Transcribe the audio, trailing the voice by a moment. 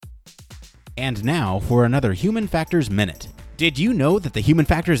And now for another Human Factors Minute. Did you know that the Human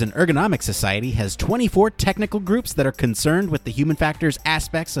Factors and Ergonomics Society has 24 technical groups that are concerned with the human factors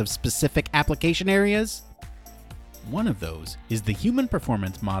aspects of specific application areas? One of those is the Human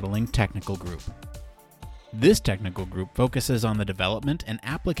Performance Modeling Technical Group. This technical group focuses on the development and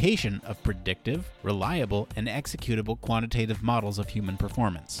application of predictive, reliable, and executable quantitative models of human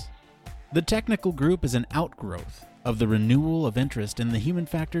performance. The technical group is an outgrowth of the renewal of interest in the human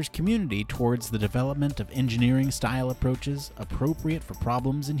factors community towards the development of engineering-style approaches appropriate for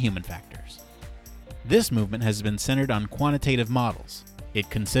problems in human factors. This movement has been centered on quantitative models. It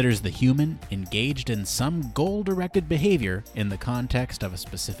considers the human engaged in some goal-directed behavior in the context of a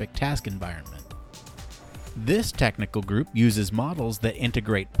specific task environment. This technical group uses models that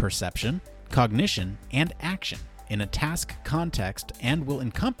integrate perception, cognition, and action in a task context and will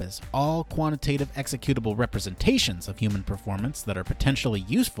encompass all quantitative executable representations of human performance that are potentially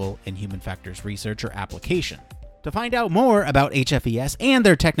useful in human factors research or application. To find out more about HFES and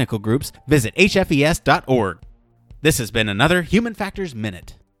their technical groups, visit hfes.org. This has been another Human Factors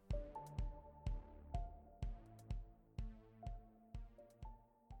Minute.